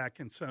Bellinger back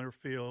in center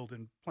field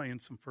and playing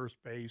some first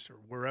base or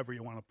wherever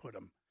you want to put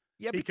him.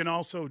 Yeah, he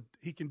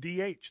can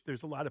DH.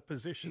 There's a lot of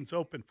positions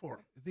open for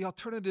him. The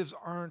alternatives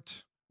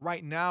aren't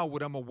right now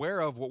what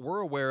we're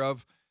aware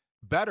of,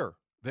 better.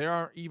 They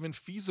aren't even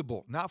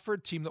feasible. Not for a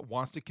team that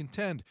wants to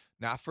contend.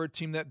 Not for a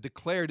team that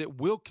declared it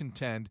will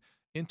contend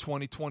in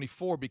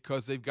 2024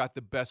 because they've got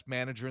the best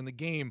manager in the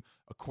game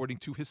according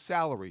to his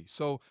salary.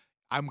 So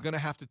I'm going to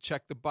have to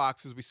check the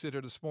box as we sit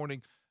here this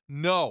morning.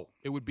 No,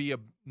 it would be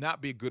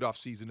not be a good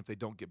offseason if they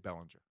don't get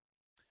Bellinger.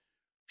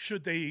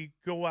 Should they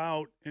go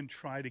out and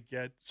try to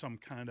get some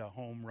kind of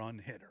home run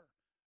hitter?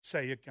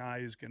 Say a guy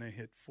is going to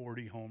hit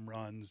 40 home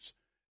runs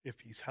if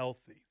he's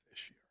healthy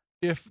this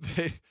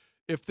year.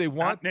 If they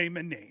want, not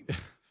naming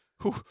names.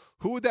 Who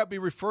would that be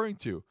referring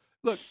to?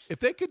 Look, if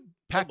they could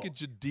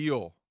package a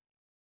deal,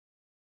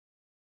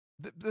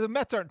 the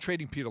Mets aren't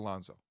trading Pete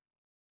Alonso.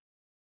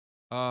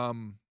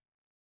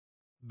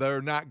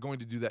 They're not going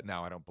to do that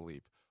now, I don't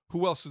believe.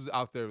 Who else is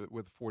out there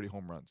with 40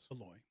 home runs?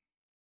 Eloy.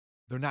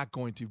 They're not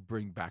going to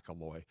bring back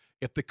Eloy.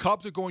 If the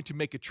Cubs are going to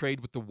make a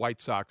trade with the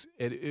White Sox,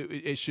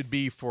 it should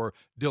be for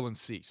Dylan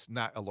Cease,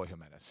 not Eloy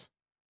Jimenez.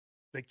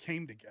 They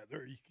came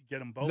together. You could get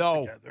them both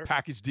together.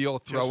 Package deal,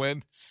 throw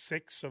in.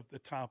 6 of the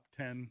top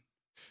 10.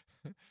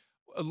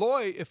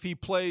 Eloy, if he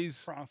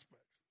plays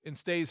prospects and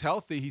stays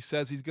healthy, he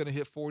says he's going to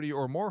hit 40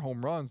 or more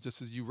home runs,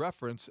 just as you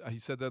referenced. He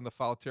said that in the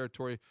Foul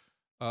Territory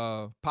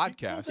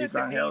podcast. He's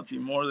not healthy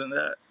more than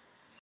that.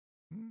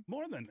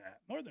 More than that.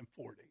 More than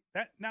 40.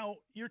 Now,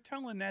 you're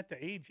telling that to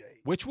AJ.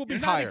 Which will be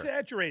you're higher? Not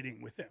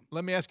exaggerating with him.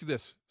 Let me ask you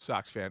this,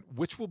 Sox fan.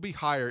 Which will be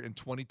higher in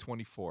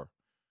 2024?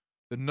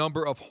 The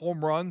number of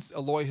home runs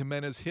Eloy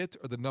Jimenez hit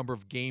or the number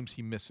of games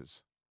he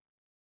misses?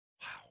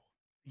 Wow.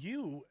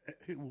 You,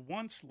 who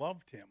once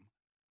loved him,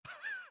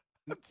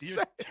 you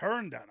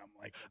turned on him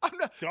like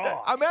a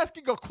dog. I'm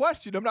asking a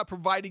question. I'm not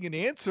providing an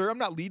answer. I'm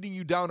not leading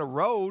you down a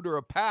road or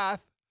a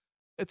path.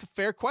 It's a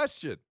fair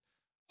question.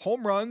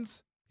 Home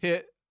runs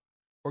hit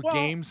or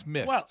games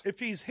missed. Well, if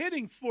he's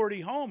hitting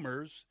 40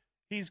 homers,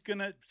 he's going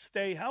to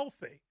stay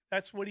healthy.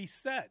 That's what he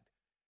said.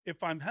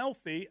 If I'm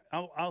healthy,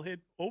 I'll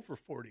hit over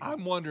 40 homers.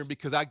 I'm wondering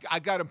because I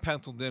got him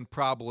penciled in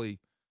probably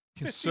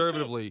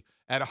conservatively 52.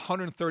 At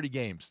 130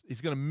 games.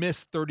 He's going to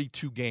miss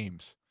 32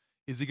 games.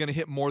 Is he going to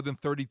hit more than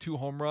 32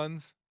 home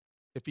runs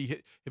if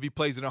he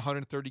plays in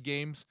 130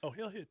 games? Oh,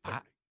 he'll hit 30.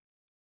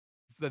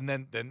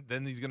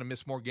 Then he's going to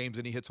miss more games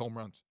than he hits home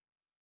runs.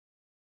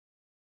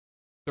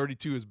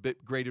 32 is a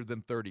bit greater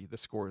than 30, the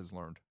score has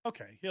learned.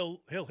 Okay, he'll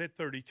hit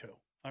 32,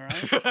 all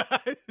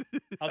right?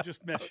 I'll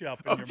just mess you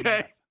up in your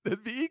math.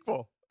 That'd be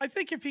equal. I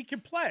think if he can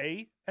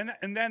play,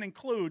 and that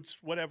includes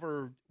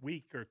whatever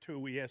week or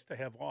two he has to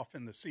have off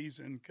in the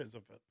season because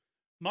of a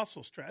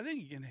muscle strain, I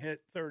think he can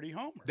hit 30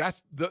 homers.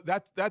 That's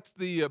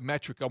the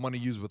metric I want to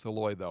use with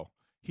Eloy, though.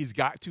 He's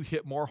got to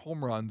hit more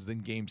home runs than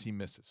games he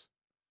misses.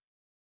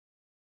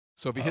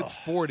 So if he hits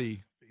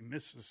 40. If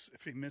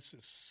he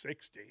misses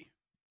 60.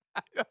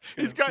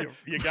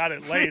 You got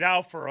it laid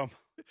out for him.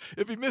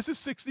 If he misses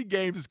 60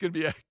 games, it's going to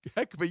be a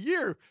heck of a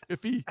year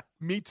if he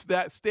meets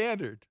that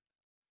standard.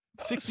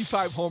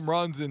 65 home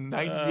runs in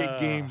 98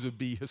 games would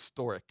be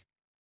historic.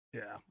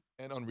 Yeah.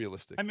 And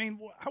unrealistic. I mean,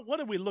 what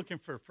are we looking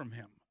for from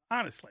him?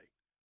 Honestly,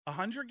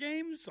 100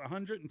 games,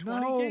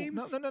 120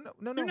 games?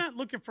 No. You're not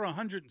looking for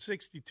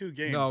 162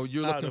 games. No,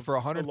 you're looking for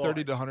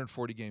 130 to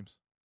 140 games.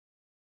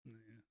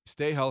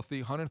 Stay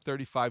healthy,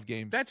 135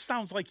 games. That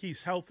sounds like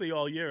he's healthy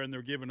all year, and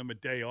they're giving him a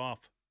day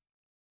off.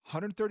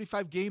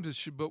 135 games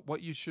is but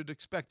what you should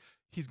expect.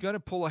 He's going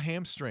to pull a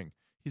hamstring.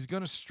 He's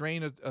going to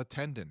strain a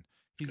tendon.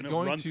 He's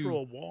going to run through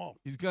a wall.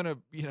 He's going to,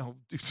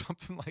 do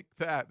something like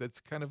that. That's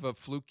kind of a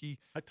fluky.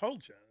 I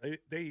told you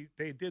they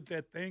did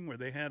that thing where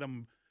they had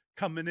him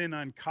coming in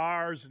on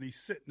cars, and he's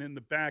sitting in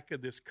the back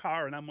of this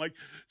car, and I'm like,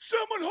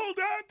 someone hold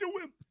on to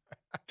him.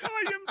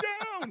 Tie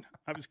him down.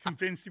 I was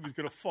convinced he was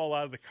going to fall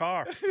out of the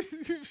car.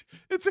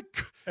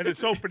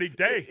 It's opening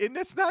day. And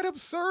that's not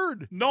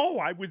absurd. No,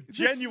 I was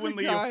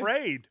genuinely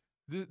afraid.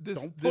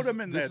 Don't put him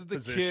in that position. This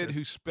is the kid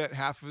who spent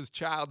half of his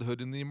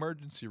childhood in the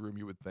emergency room,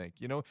 you would think.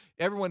 You know,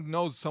 everyone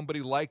knows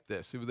somebody like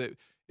this.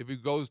 If he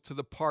goes to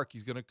the park,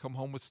 he's going to come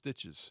home with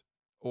stitches,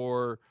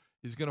 or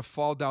he's going to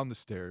fall down the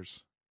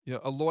stairs. You know,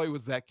 Aloy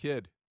was that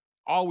kid,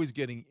 always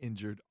getting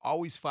injured,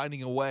 always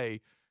finding a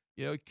way.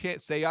 You know, he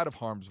can't stay out of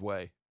harm's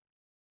way.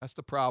 That's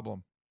the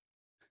problem.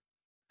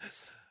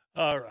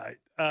 All right.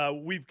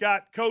 We've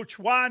got Coach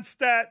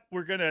Wannstedt.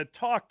 We're going to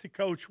talk to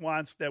Coach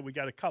Wannstedt. We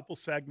got a couple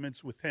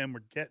segments with him.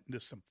 We're getting to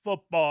some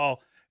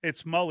football.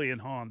 It's Mulligan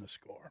and Haugh on the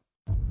Score.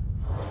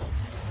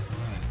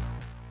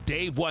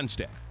 Dave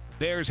Wannstedt,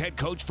 Bears head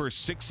coach for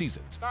 6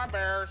 seasons. The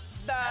Bears.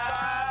 The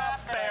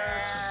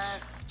Bears.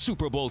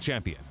 Super Bowl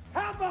champion.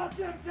 How about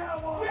them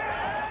Cowboys?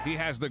 Yeah! He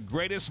has the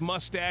greatest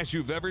mustache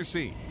you've ever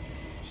seen.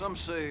 Some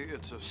say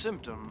it's a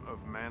symptom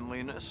of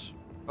manliness.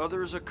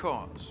 Others a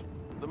cause.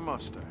 The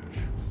mustache.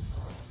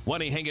 When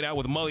he hanging out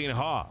with Mulligan and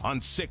Haugh on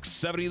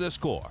 670 The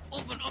Score.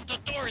 Open up the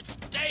door. It's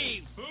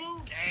Dave. Who?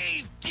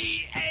 Dave.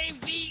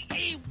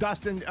 D-A-V-E.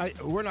 Dustin,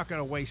 we're not going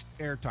to waste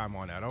airtime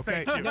on that,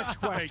 okay? Next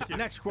question.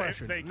 Next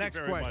question. Thank you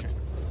very much.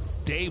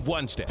 Dave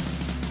Wannstedt.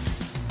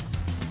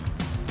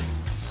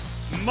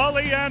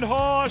 Mulligan and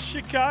Haugh,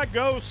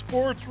 Chicago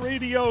Sports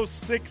Radio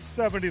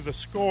 670 The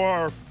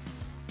Score.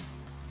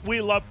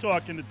 We love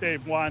talking to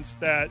Dave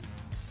Wannstedt,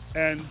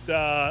 and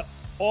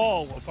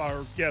all of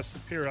our guests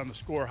appear on the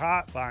Score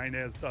hotline,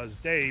 as does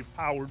Dave,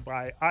 powered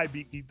by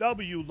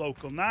IBEW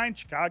Local 9,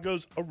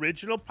 Chicago's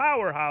original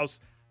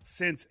powerhouse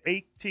since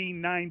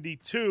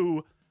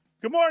 1892.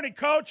 Good morning,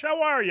 Coach.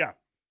 How are you?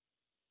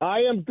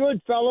 I am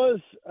good,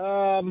 fellas.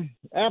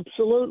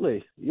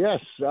 Absolutely. Yes.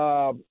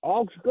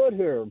 All's good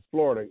here in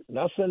Florida.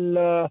 Nothing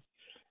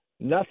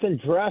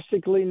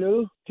drastically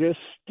new. Just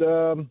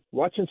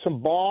watching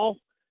some ball,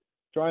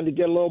 trying to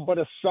get a little bit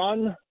of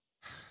sun,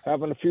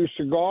 having a few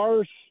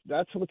cigars.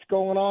 That's what's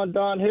going on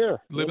down here.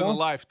 Living the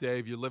life,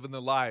 Dave. You're living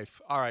the life.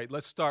 All right,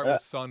 let's start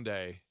with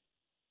Sunday.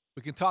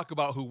 We can talk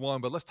about who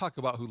won, but let's talk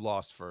about who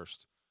lost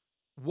first.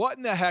 What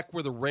in the heck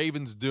were the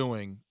Ravens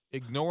doing,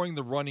 ignoring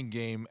the running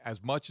game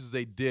as much as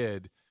they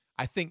did?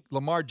 I think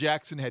Lamar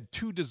Jackson had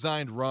 2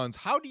 designed runs.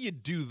 How do you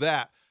do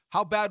that?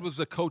 How bad was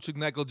the coaching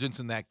negligence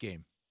in that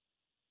game?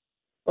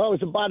 Well,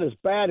 it was about as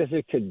bad as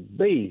it could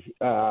be,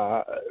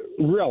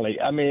 really.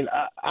 I mean,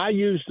 I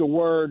use the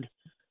word,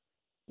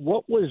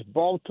 what was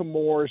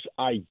Baltimore's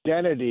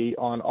identity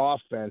on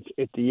offense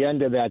at the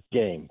end of that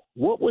game?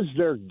 What was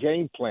their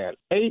game plan?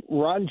 8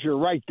 runs, you're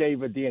right,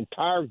 David, the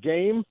entire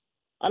game.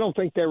 I don't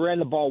think they ran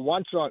the ball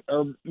once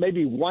or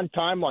maybe one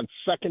time on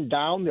second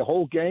down the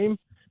whole game.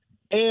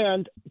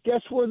 And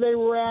guess where they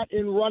were at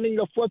in running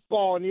the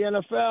football in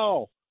the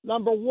NFL?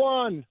 Number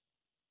 1.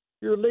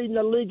 You're leading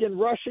the league in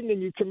rushing,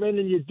 and you come in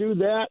and you do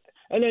that.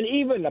 And then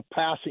even the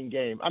passing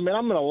game. I mean,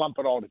 I'm going to lump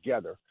it all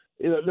together.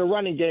 The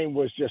running game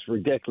was just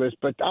ridiculous,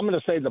 but I'm going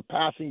to say the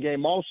passing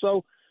game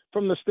also,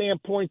 from the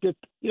standpoint that,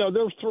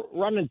 they're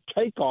running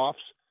takeoffs,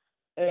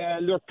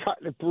 and the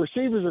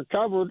receivers are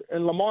covered,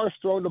 and Lamar's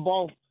throwing the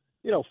ball,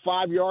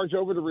 5 yards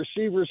over the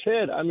receiver's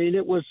head. I mean,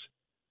 it was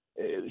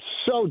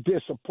so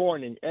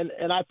disappointing.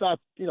 And I thought,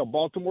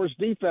 Baltimore's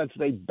defense,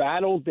 they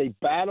battled. They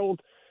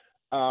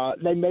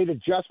made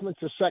adjustments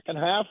the second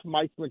half.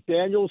 Mike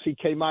McDaniels, he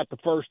came out the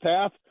first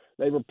half.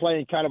 They were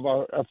playing kind of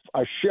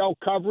a shell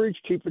coverage,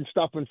 keeping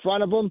stuff in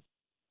front of them,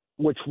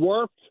 which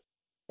worked.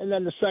 And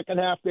then the second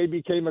half, they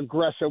became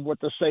aggressive with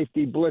the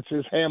safety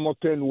blitzes.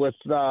 Hamilton with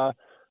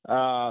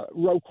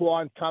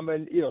Roquan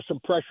coming, some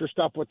pressure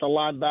stuff with the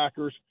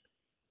linebackers.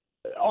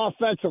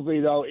 Offensively,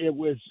 though, it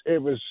was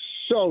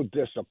so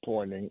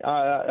disappointing.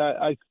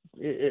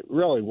 It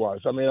really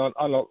was. I mean,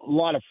 on a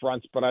lot of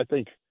fronts, but I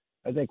think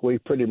we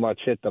pretty much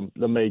hit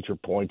the major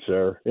points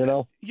there, You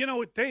know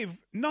what,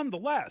 Dave,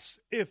 nonetheless,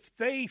 if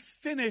they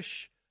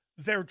finish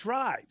their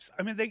drives,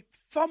 I mean, they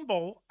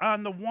fumble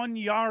on the 1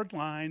 yard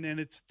line and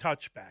it's a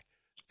touchback.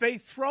 They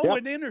throw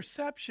an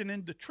interception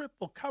into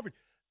triple coverage.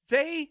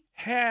 They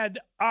had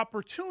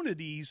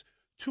opportunities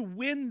to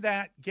win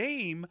that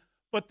game,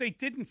 but they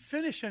didn't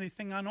finish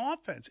anything on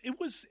offense. It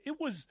was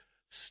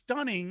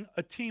stunning,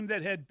 a team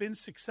that had been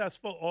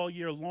successful all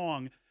year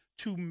long,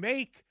 to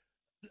make,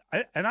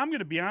 and I'm going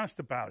to be honest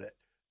about it,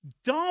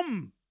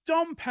 dumb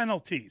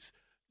penalties,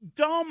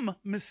 dumb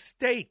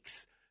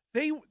mistakes.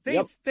 They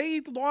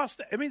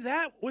lost. I mean,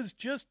 that was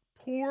just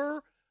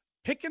poor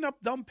picking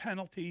up dumb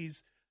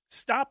penalties,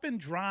 stopping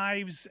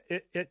drives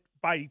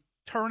by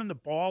turning the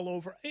ball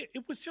over.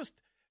 It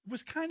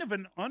was kind of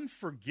an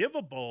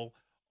unforgivable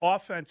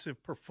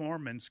offensive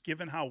performance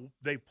given how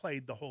they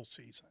played the whole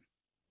season.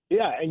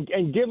 Yeah,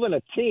 and given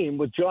a team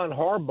with John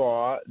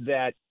Harbaugh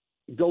that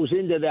goes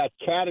into that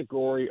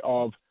category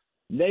of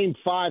name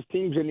 5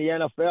 teams in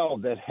the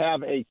NFL that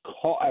have a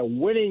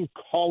winning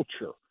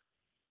culture,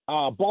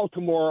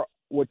 Baltimore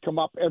would come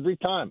up every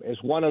time as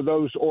one of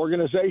those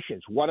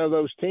organizations, one of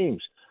those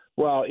teams.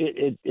 Well,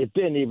 it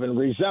didn't even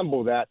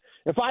resemble that.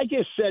 If I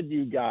just said to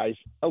you guys,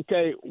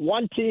 okay,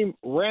 one team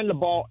ran the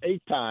ball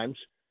 8 times,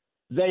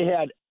 they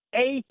had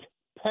 8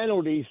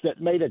 penalties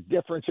that made a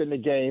difference in the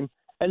game,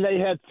 and they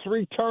had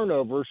 3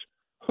 turnovers,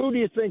 who do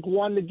you think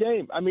won the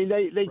game? I mean,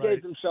 they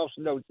gave themselves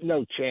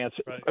no chance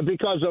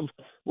because of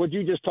what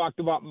you just talked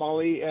about,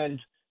 Mully, and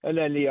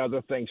then the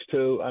other things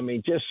too. I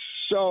mean, just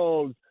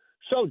so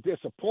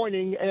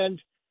disappointing. And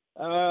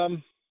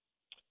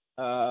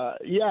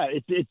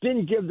it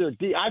didn't give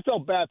I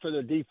felt bad for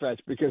their defense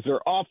because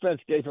their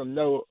offense gave them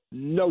no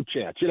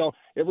chance. You know,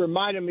 it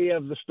reminded me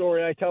of the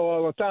story I tell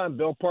all the time,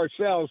 Bill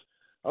Parcells.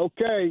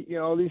 Okay, you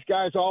know, these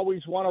guys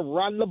always want to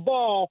run the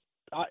ball.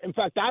 In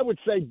fact, I would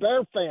say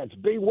Bear fans,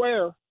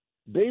 beware.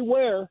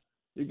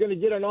 You're going to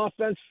get an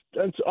offense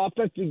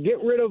to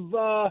get rid of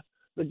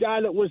the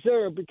guy that was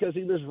there because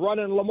he was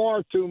running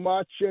Lamar too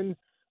much, and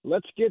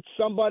let's get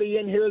somebody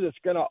in here that's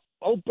going to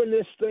open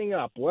this thing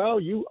up. Well,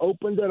 you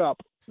opened it up.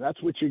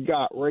 That's what you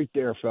got right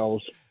there,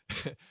 fellas.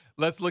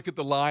 Let's look at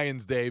the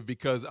Lions, Dave,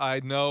 because I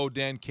know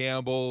Dan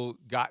Campbell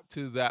got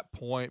to that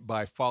point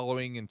by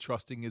following and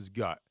trusting his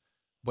gut,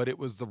 but it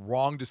was the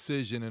wrong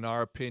decision, in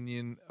our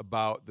opinion,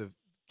 about the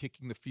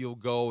kicking the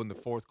field goal in the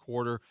fourth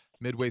quarter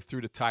midway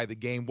through to tie the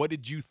game. What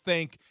did you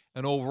think,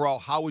 and overall,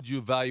 how would you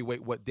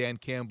evaluate what Dan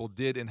Campbell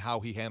did and how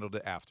he handled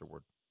it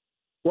afterward?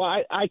 Well,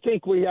 I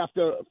think we have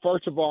to,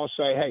 first of all,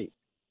 say, hey,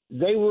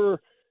 they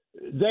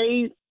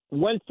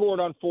went for it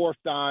on fourth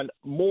down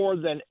more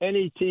than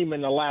any team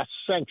in the last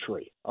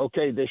century,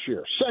 okay, this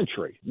year.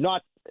 Century,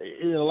 not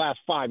in the last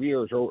 5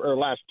 years or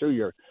last 2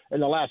 years, in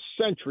the last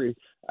century.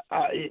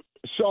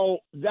 So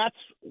that's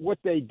what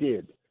they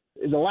did.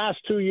 In the last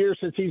 2 years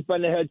since he's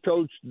been the head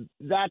coach,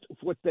 that's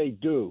what they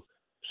do.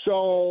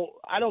 So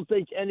I don't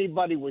think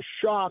anybody was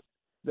shocked.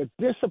 The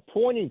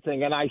disappointing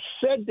thing, and I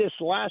said this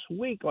last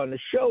week on the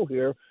show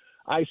here,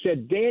 I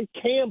said Dan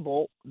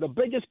Campbell, the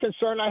biggest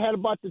concern I had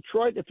about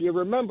Detroit, if you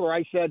remember,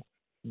 I said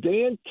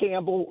Dan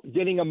Campbell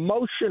getting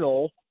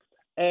emotional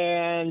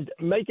and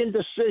making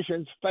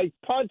decisions, fake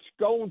punts,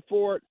 going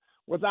for it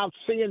without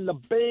seeing the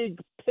big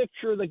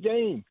picture of the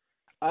game.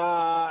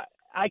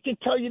 I can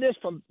tell you this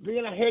from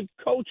being a head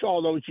coach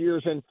all those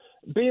years and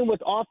being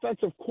with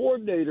offensive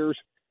coordinators,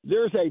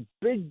 there's a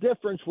big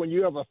difference when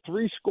you have a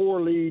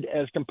 3-score lead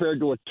as compared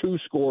to a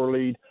 2-score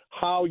lead,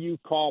 how you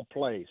call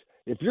plays.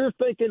 If you're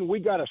thinking we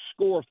got to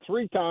score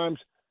 3 times,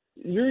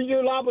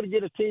 you're liable to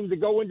get a team to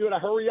go into a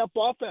hurry-up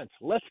offense.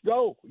 Let's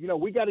go. You know,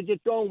 we got to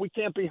get going. We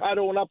can't be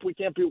huddling up. We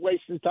can't be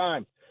wasting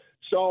time.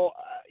 So,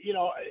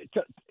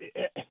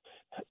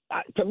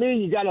 to me,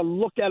 you got to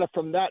look at it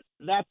from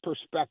that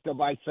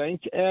perspective, I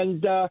think.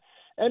 And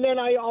then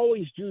I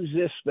always use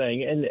this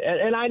thing,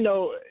 and I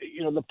know,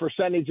 you know, the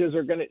percentages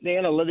the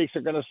analytics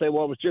are going to say,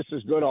 well, it was just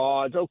as good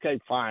odds. Okay,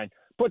 fine.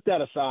 Put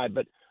that aside.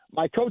 But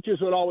my coaches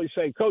would always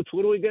say, Coach,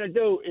 what are we going to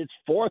do? It's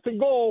 4th and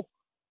goal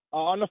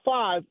on the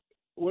 5.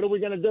 What are we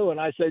going to do? And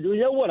I say, you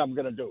know what I'm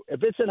going to do?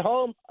 If it's at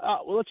home,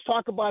 well, let's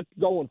talk about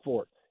going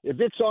for it. If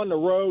it's on the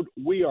road,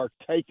 we are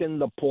taking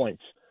the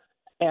points.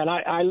 And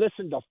I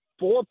listened to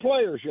 4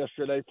 players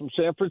yesterday from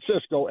San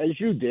Francisco, as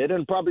you did,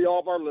 and probably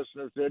all of our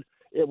listeners did.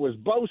 It was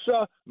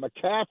Bosa,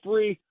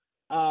 McCaffrey,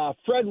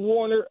 Fred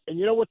Warner, and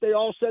you know what they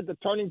all said the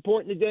turning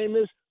point in the game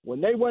is? When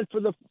they went for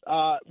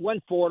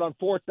it on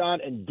fourth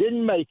down and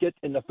didn't make it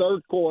in the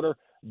third quarter,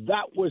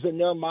 that was in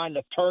their mind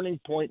the turning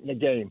point in the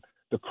game.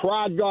 The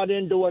crowd got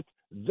into it,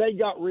 they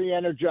got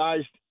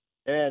re-energized,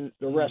 and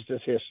the rest is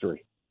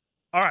history.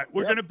 All right,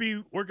 we're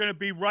gonna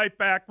be right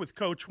back with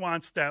Coach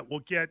Wannstedt.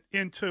 We'll get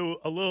into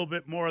a little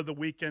bit more of the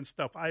weekend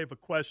stuff. I have a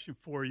question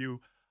for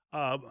you,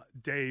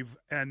 Dave,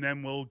 and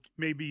then we'll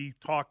maybe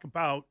talk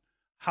about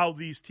how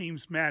these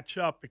teams match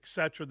up,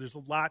 etc. There's a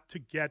lot to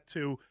get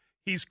to.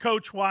 He's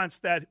Coach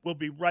Wannstedt. We'll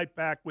be right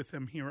back with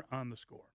him here on The Score.